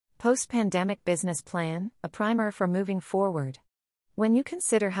Post-pandemic business plan, a primer for moving forward. When you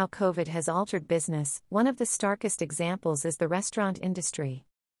consider how COVID has altered business, one of the starkest examples is the restaurant industry.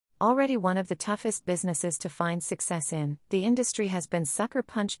 Already one of the toughest businesses to find success in, the industry has been sucker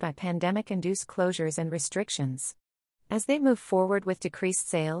punched by pandemic-induced closures and restrictions. As they move forward with decreased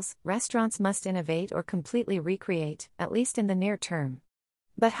sales, restaurants must innovate or completely recreate, at least in the near term.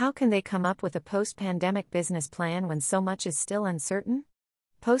 But how can they come up with a post-pandemic business plan when so much is still uncertain?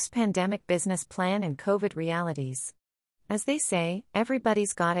 Post-pandemic business plan and COVID realities. As they say,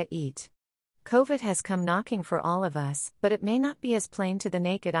 everybody's gotta eat. COVID has come knocking for all of us, but it may not be as plain to the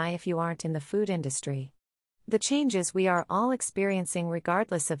naked eye if you aren't in the food industry. The changes we are all experiencing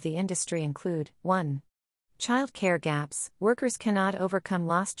regardless of the industry include: 1. Child care gaps, workers cannot overcome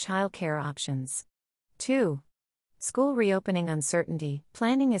lost childcare options. 2. School reopening uncertainty,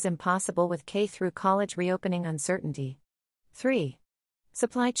 planning is impossible with K through college reopening uncertainty. 3.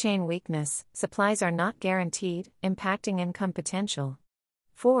 Supply chain weakness, supplies are not guaranteed, impacting income potential.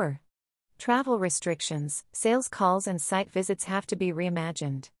 4. Travel restrictions, sales calls and site visits have to be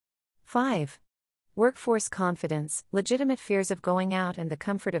reimagined. 5. Workforce confidence, legitimate fears of going out and the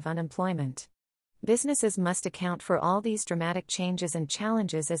comfort of unemployment. Businesses must account for all these dramatic changes and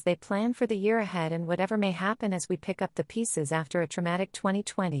challenges as they plan for the year ahead and whatever may happen as we pick up the pieces after a traumatic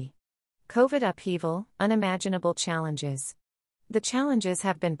 2020. COVID upheaval, unimaginable challenges. The challenges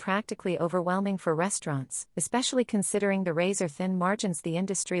have been practically overwhelming for restaurants, especially considering the razor-thin margins the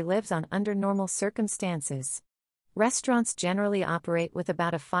industry lives on under normal circumstances. Restaurants generally operate with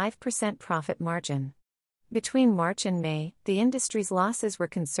about a 5% profit margin. Between March and May, the industry's losses were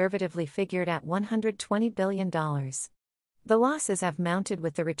conservatively figured at $120 billion. The losses have mounted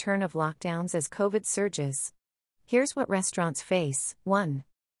with the return of lockdowns as COVID surges. Here's what restaurants face. 1.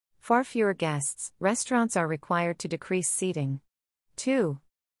 Far fewer guests, restaurants are required to decrease seating. 2.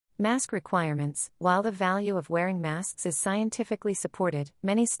 Mask requirements, while the value of wearing masks is scientifically supported,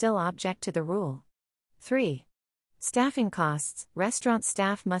 many still object to the rule. 3. Staffing costs, restaurant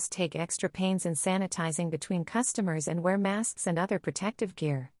staff must take extra pains in sanitizing between customers and wear masks and other protective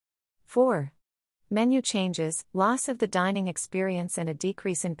gear. 4. Menu changes, loss of the dining experience and a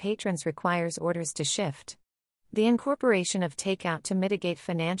decrease in patrons requires orders to shift. The incorporation of takeout to mitigate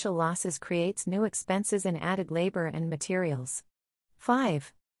financial losses creates new expenses in added labor and materials.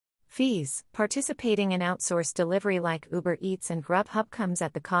 5. Fees, participating in outsourced delivery like Uber Eats and Grubhub comes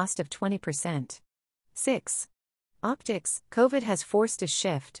at the cost of 20%. 6. Optics, COVID has forced a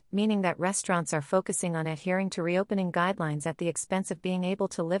shift, meaning that restaurants are focusing on adhering to reopening guidelines at the expense of being able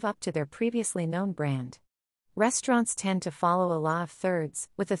to live up to their previously known brand. Restaurants tend to follow a law of thirds,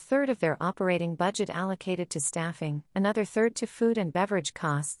 with a third of their operating budget allocated to staffing, another third to food and beverage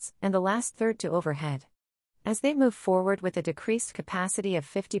costs, and the last third to overhead. As they move forward with a decreased capacity of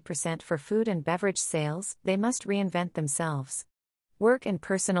 50% for food and beverage sales, they must reinvent themselves. Work and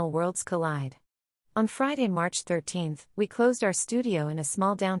personal worlds collide. On Friday, March 13th, we closed our studio in a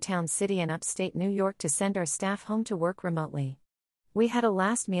small downtown city in upstate New York to send our staff home to work remotely. We had a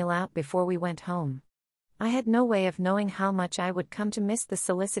last meal out before we went home. I had no way of knowing how much I would come to miss the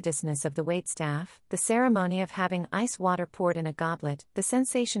solicitousness of the waitstaff, the ceremony of having ice water poured in a goblet, the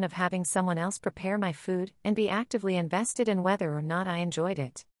sensation of having someone else prepare my food, and be actively invested in whether or not I enjoyed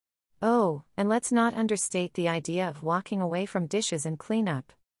it. Oh, and let's not understate the idea of walking away from dishes and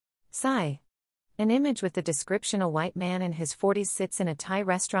cleanup. Sigh. An image with the description: a white man in his 40s sits in a Thai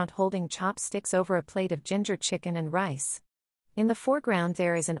restaurant holding chopsticks over a plate of ginger chicken and rice. In the foreground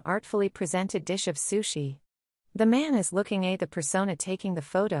there is an artfully presented dish of sushi. The man is looking at the persona taking the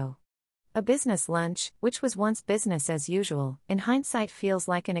photo. A business lunch, which was once business as usual, in hindsight feels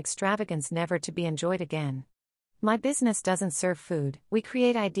like an extravagance never to be enjoyed again. My business doesn't serve food, we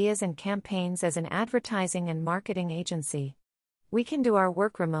create ideas and campaigns as an advertising and marketing agency. We can do our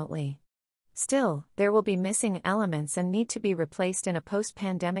work remotely. Still, there will be missing elements and need to be replaced in a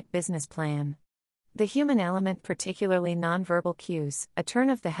post-pandemic business plan. The human element, particularly nonverbal cues, a turn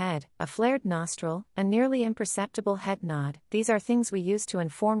of the head, a flared nostril, a nearly imperceptible head nod, these are things we use to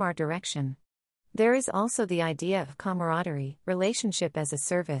inform our direction. There is also the idea of camaraderie, relationship as a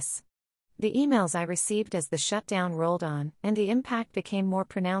service. The emails I received as the shutdown rolled on, and the impact became more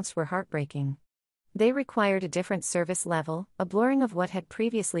pronounced, were heartbreaking. They required a different service level, a blurring of what had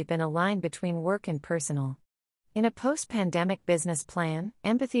previously been a line between work and personal. In a post-pandemic business plan,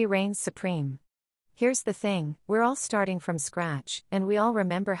 empathy reigns supreme. Here's the thing, we're all starting from scratch, and we all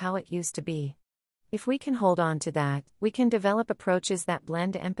remember how it used to be. If we can hold on to that, we can develop approaches that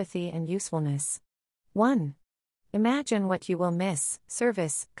blend empathy and usefulness. 1. Imagine what you will miss: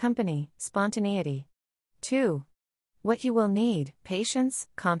 service, company, spontaneity. 2. What you will need: patience,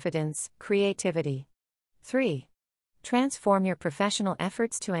 confidence, creativity. 3. Transform your professional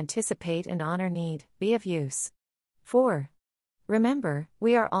efforts to anticipate and honor need, be of use. 4. Remember,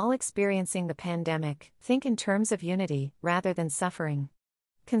 we are all experiencing the pandemic. Think in terms of unity, rather than suffering.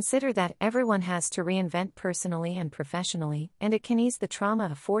 Consider that everyone has to reinvent personally and professionally, and it can ease the trauma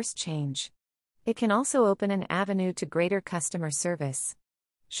of forced change. It can also open an avenue to greater customer service.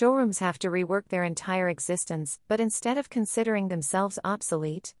 Showrooms have to rework their entire existence, but instead of considering themselves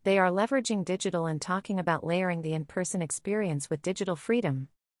obsolete, they are leveraging digital and talking about layering the in-person experience with digital freedom.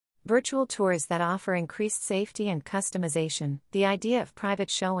 Virtual tours that offer increased safety and customization, the idea of private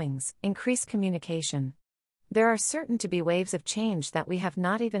showings, increased communication. There are certain to be waves of change that we have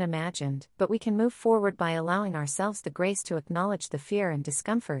not even imagined, but we can move forward by allowing ourselves the grace to acknowledge the fear and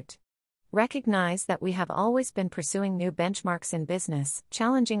discomfort. Recognize that we have always been pursuing new benchmarks in business,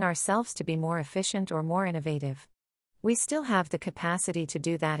 challenging ourselves to be more efficient or more innovative. We still have the capacity to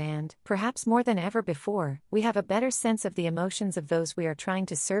do that and, perhaps more than ever before, we have a better sense of the emotions of those we are trying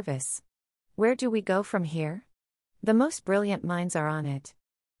to service. Where do we go from here? The most brilliant minds are on it.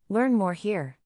 Learn more here.